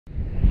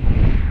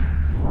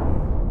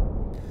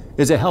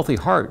Is a healthy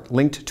heart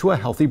linked to a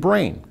healthy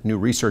brain? New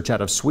research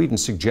out of Sweden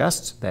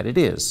suggests that it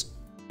is.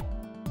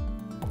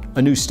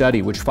 A new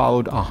study which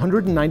followed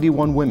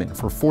 191 women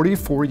for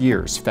 44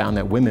 years found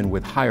that women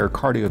with higher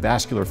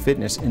cardiovascular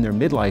fitness in their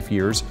midlife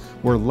years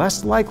were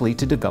less likely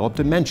to develop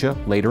dementia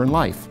later in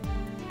life.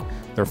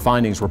 Their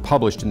findings were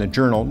published in the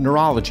journal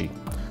Neurology.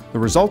 The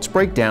results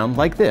break down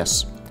like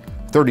this.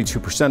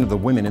 32% of the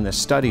women in the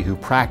study who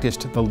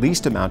practiced the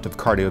least amount of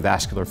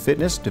cardiovascular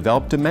fitness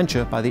developed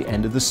dementia by the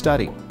end of the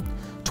study.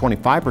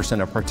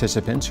 25% of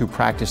participants who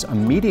practiced a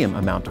medium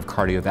amount of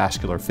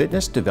cardiovascular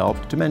fitness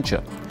developed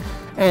dementia.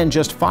 And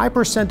just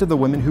 5% of the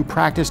women who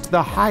practiced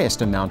the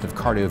highest amount of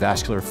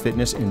cardiovascular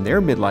fitness in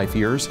their midlife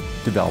years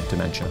developed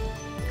dementia.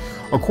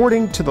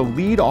 According to the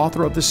lead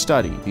author of the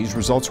study, these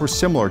results were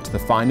similar to the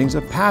findings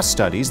of past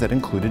studies that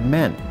included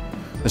men.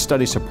 The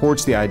study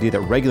supports the idea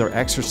that regular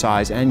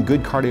exercise and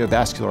good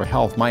cardiovascular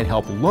health might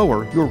help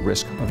lower your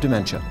risk of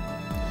dementia.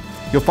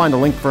 You'll find a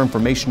link for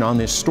information on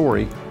this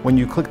story when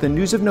you click the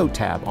News of Note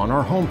tab on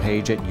our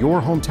homepage at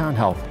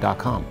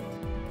yourhometownhealth.com.